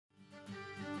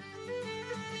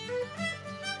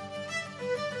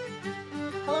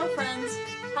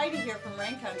Heidi here from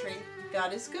Rain Country.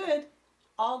 God is good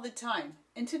all the time.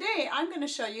 And today I'm going to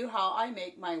show you how I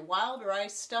make my wild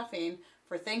rice stuffing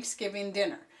for Thanksgiving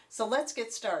dinner. So let's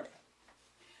get started.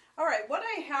 Alright, what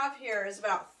I have here is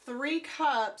about 3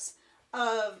 cups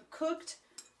of cooked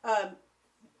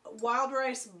wild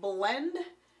rice blend.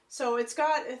 So it's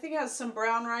got, I think it has some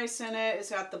brown rice in it, it's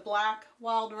got the black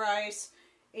wild rice,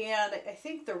 and I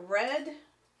think the red,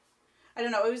 I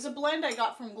don't know, it was a blend I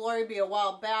got from Glory Bee a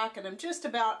while back, and I'm just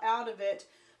about out of it.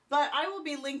 But I will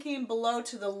be linking below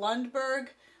to the Lundberg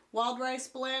wild rice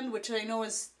blend, which I know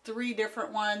is 3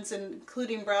 different ones,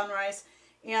 including brown rice.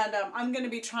 And I'm going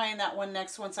to be trying that one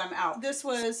next once I'm out. This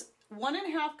was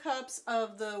 1.5 cups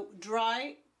of the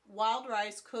dry wild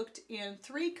rice cooked in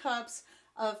 3 cups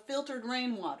of filtered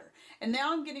rainwater. And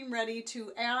now I'm getting ready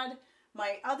to add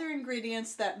my other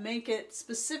ingredients that make it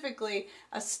specifically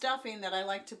a stuffing that I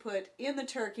like to put in the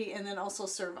turkey and then also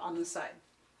serve on the side.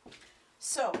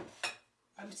 So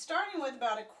I'm starting with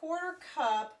about 1/4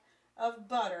 cup of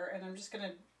butter, and I'm just going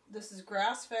to, this is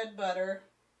grass-fed butter.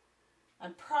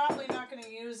 I'm probably not going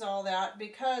to use all that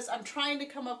because I'm trying to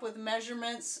come up with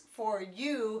measurements for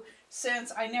you,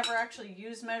 since I never actually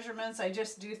use measurements. I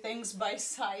just do things by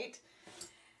sight.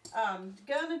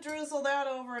 Gonna drizzle that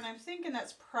over, and I'm thinking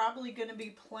that's probably going to be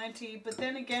plenty, but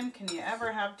then again, can you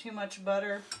ever have too much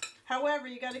butter? However,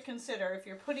 you got to consider if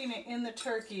you're putting it in the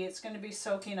turkey, it's going to be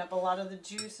soaking up a lot of the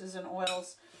juices and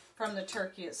oils from the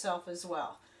turkey itself as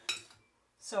well.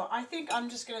 So I think I'm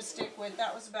just going to stick with,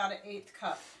 that was about 1/8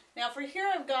 cup. Now for here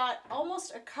I've got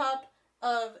almost 1 cup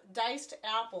of diced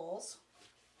apples,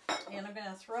 and I'm going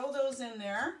to throw those in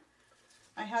there.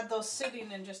 I had those sitting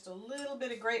in just a little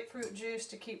bit of grapefruit juice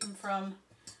to keep them from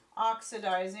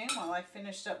oxidizing while I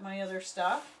finished up my other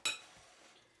stuff.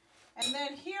 And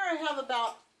then here I have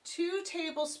about 2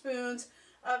 tablespoons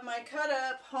of my cut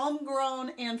up,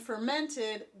 homegrown, and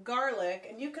fermented garlic.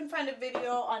 And you can find a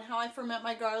video on how I ferment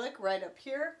my garlic right up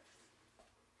here.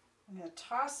 I'm going to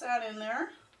toss that in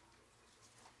there.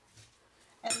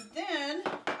 And then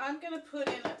I'm going to put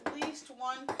in at least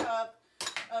 1 cup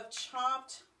of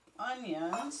chopped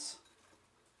onions.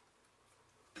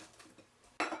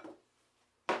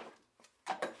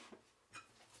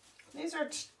 These are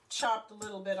chopped a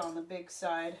little bit on the big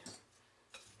side.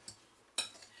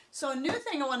 So a new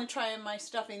thing I want to try in my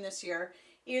stuffing this year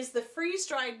is the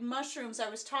freeze-dried mushrooms I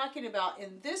was talking about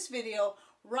in this video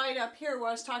right up here, where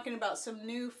I was talking about some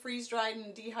new freeze-dried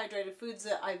and dehydrated foods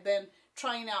that I've been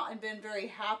trying out and been very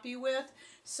happy with.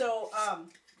 So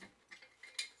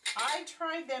I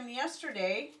tried them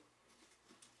yesterday.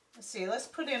 Let's see, let's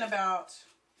put in about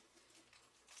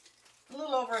a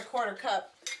little over 1/4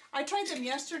 cup. I tried them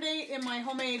yesterday in my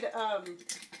homemade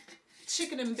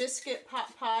chicken and biscuit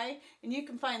pot pie, and you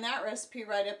can find that recipe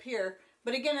right up here.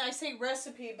 But again, I say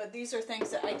recipe, but these are things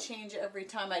that I change every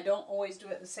time. I don't always do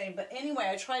it the same. But anyway,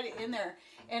 I tried it in there,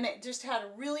 and it just had a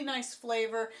really nice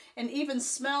flavor and even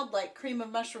smelled like cream of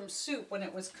mushroom soup when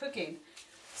it was cooking.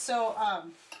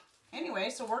 So anyway,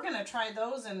 so we're going to try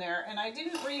those in there. And I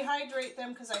didn't rehydrate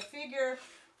them because I figure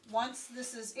once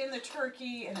this is in the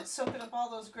turkey and it's soaking up all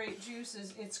those great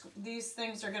juices, these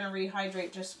things are going to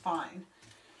rehydrate just fine.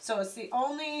 So it's the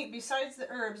only, besides the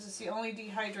herbs, it's the only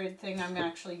dehydrated thing I'm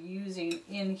actually using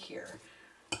in here.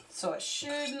 So it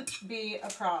shouldn't be a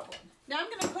problem. Now I'm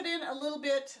going to put in a little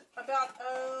bit, about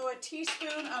a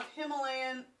teaspoon of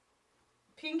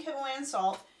pink Himalayan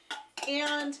salt.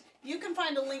 And you can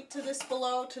find a link to this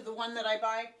below, to the one that I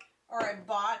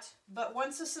bought. But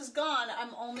once this is gone,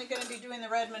 I'm only going to be doing the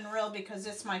Redmond Rill because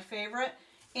it's my favorite.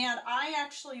 And I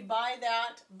actually buy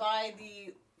that by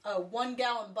the 1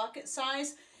 gallon bucket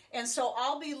size. And so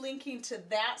I'll be linking to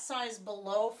that size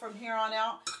below from here on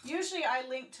out. Usually I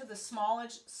link to the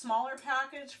smaller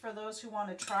package for those who want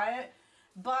to try it.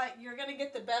 But you're going to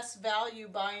get the best value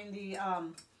buying the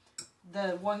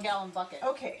 1 gallon bucket.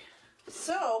 Okay.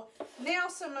 So now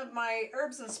some of my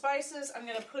herbs and spices, I'm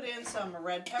going to put in some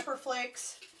red pepper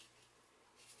flakes.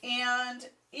 And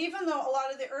even though a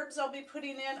lot of the herbs I'll be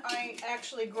putting in, I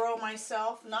actually grow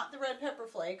myself, not the red pepper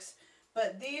flakes,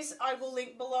 but these I will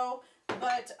link below.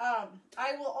 But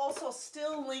I will also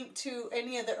still link to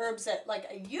any of the herbs that like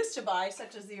I used to buy,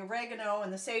 such as the oregano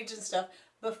and the sage and stuff,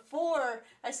 before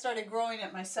I started growing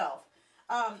it myself.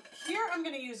 Here I'm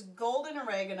going to use golden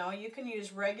oregano. You can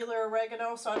use regular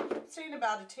oregano, so I'm saying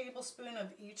about 1 tablespoon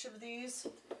of each of these.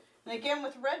 And again,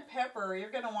 with red pepper, you're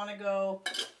going to want to go,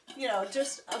 you know,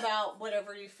 just about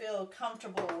whatever you feel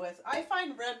comfortable with. I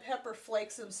find red pepper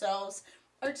flakes themselves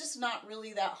are just not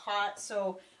really that hot,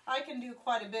 so I can do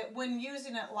quite a bit when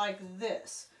using it like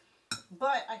this.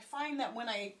 But I find that when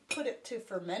I put it to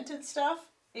fermented stuff,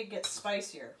 it gets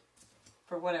spicier.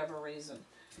 for whatever reason.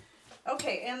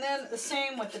 Okay, and then the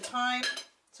same with the thyme.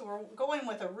 So we're going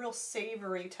with a real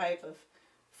savory type of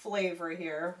flavor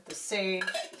here. The sage,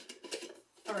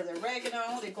 or the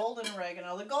oregano, the golden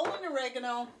oregano. The golden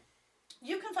oregano,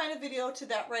 you can find a video to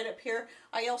that right up here.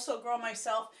 I also grow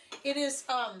myself. It is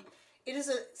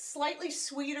a slightly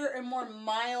sweeter and more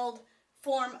mild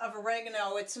form of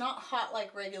oregano. It's not hot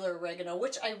like regular oregano,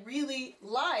 which I really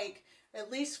like, at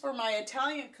least for my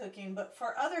Italian cooking. But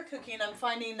for other cooking, I'm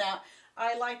finding that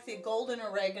I like the golden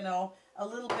oregano a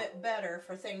little bit better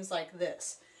for things like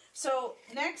this. So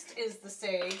next is the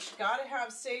sage. Gotta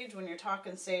have sage when you're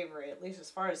talking savory, at least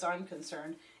as far as I'm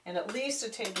concerned. And at least a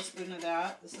tablespoon of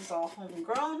that. This is all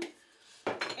homegrown.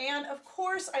 And of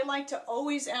course, I like to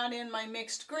always add in my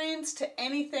mixed greens to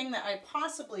anything that I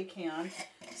possibly can.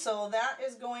 So that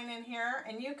is going in here.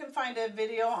 And you can find a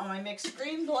video on my mixed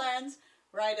green blends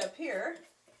right up here.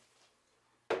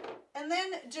 And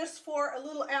then just for a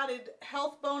little added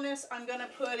health bonus, I'm going to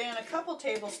put in a couple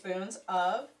tablespoons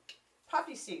of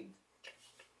poppy seed.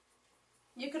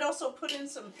 You could also put in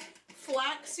some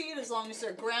flax seed as long as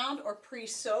they're ground or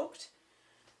pre-soaked.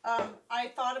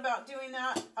 I thought about doing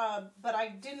that, but I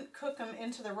didn't cook them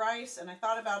into the rice, and I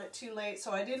thought about it too late,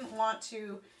 so I didn't want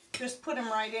to just put them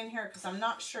right in here because I'm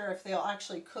not sure if they'll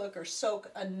actually cook or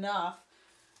soak enough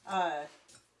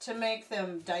to make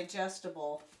them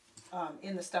digestible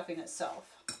in the stuffing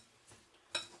itself.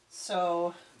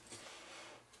 So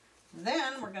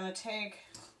then we're going to take,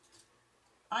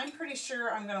 I'm pretty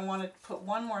sure I'm going to want to put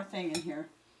one more thing in here.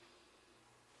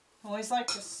 I always like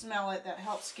to smell it. That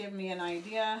helps give me an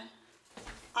idea.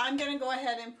 I'm going to go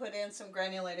ahead and put in some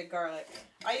granulated garlic.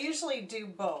 I usually do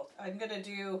both. I'm going to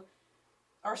do,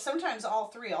 or sometimes all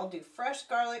three. I'll do fresh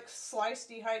garlic, sliced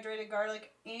dehydrated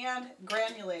garlic, and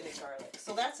granulated garlic.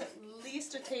 So that's at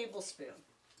least a tablespoon.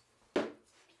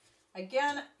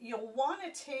 Again, you'll want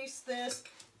to taste this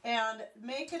and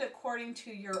make it according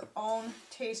to your own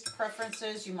taste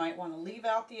preferences. You might want to leave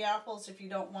out the apples if you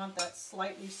don't want that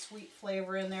slightly sweet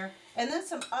flavor in there. And then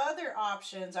some other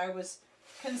options I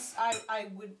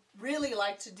would really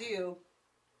like to do,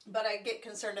 but I get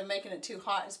concerned of making it too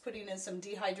hot, is putting in some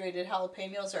dehydrated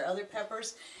jalapenos or other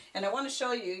peppers. And I want to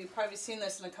show you, you've probably seen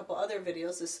this in a couple other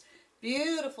videos, this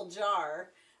beautiful jar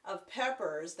of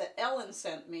peppers that Ellen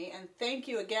sent me. And thank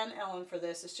you again, Ellen, for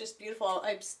this. It's just beautiful.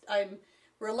 I'm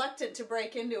reluctant to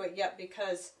break into it yet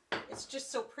because it's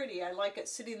just so pretty. I like it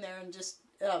sitting there and just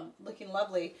looking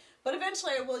lovely. But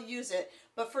eventually I will use it.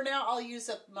 But for now, I'll use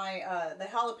up my the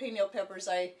jalapeno peppers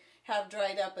I have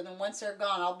dried up, and then once they're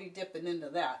gone, I'll be dipping into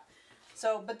that.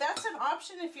 So, but that's an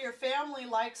option if your family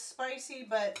likes spicy.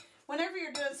 But whenever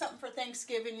you're doing something for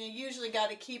Thanksgiving, you usually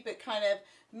got to keep it kind of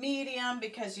medium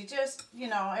because you just, you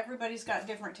know, everybody's got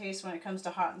different tastes when it comes to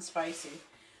hot and spicy.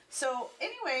 So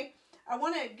anyway, I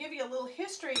want to give you a little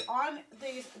history on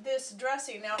this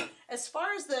dressing. Now, as far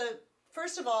as the,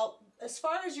 first of all, as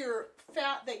far as your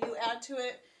fat that you add to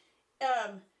it,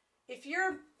 if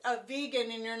you're a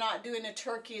vegan and you're not doing a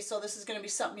turkey, so this is going to be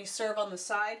something you serve on the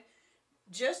side,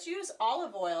 just use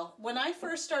olive oil. When I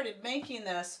first started making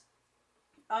this,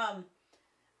 I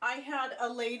had a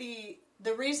lady,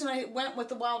 the reason I went with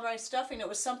the wild rice stuffing, it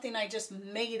was something I just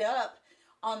made up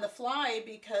on the fly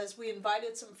because we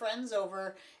invited some friends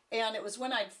over, and it was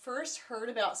when I'd first heard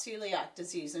about celiac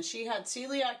disease, and she had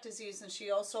celiac disease, and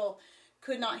she also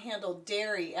could not handle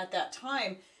dairy at that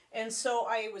time. And so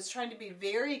I was trying to be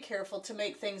very careful to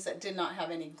make things that did not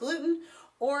have any gluten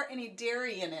or any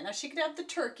dairy in it. Now, she could have the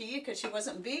turkey because she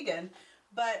wasn't vegan,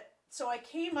 but so I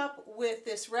came up with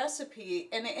this recipe,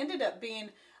 and it ended up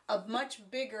being a much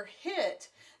bigger hit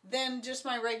than just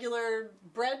my regular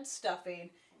bread stuffing.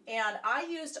 And I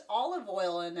used olive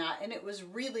oil in that, and it was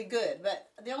really good. But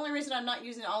the only reason I'm not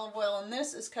using olive oil in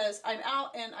this is because I'm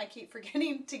out and I keep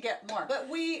forgetting to get more. But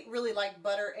we really like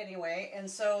butter anyway, and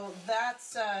so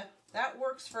that's that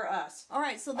works for us. All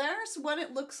right, so there's what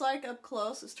it looks like up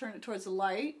close. Let's turn it towards the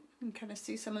light. You can kind of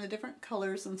see some of the different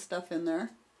colors and stuff in there.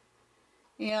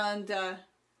 And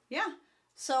yeah,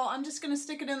 so I'm just going to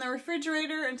stick it in the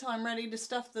refrigerator until I'm ready to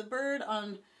stuff the bird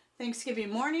on Thanksgiving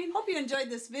morning. Hope you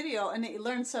enjoyed this video and that you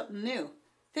learned something new.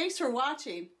 Thanks for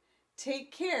watching.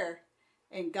 Take care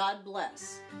and God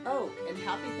bless. Oh, and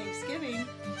happy Thanksgiving.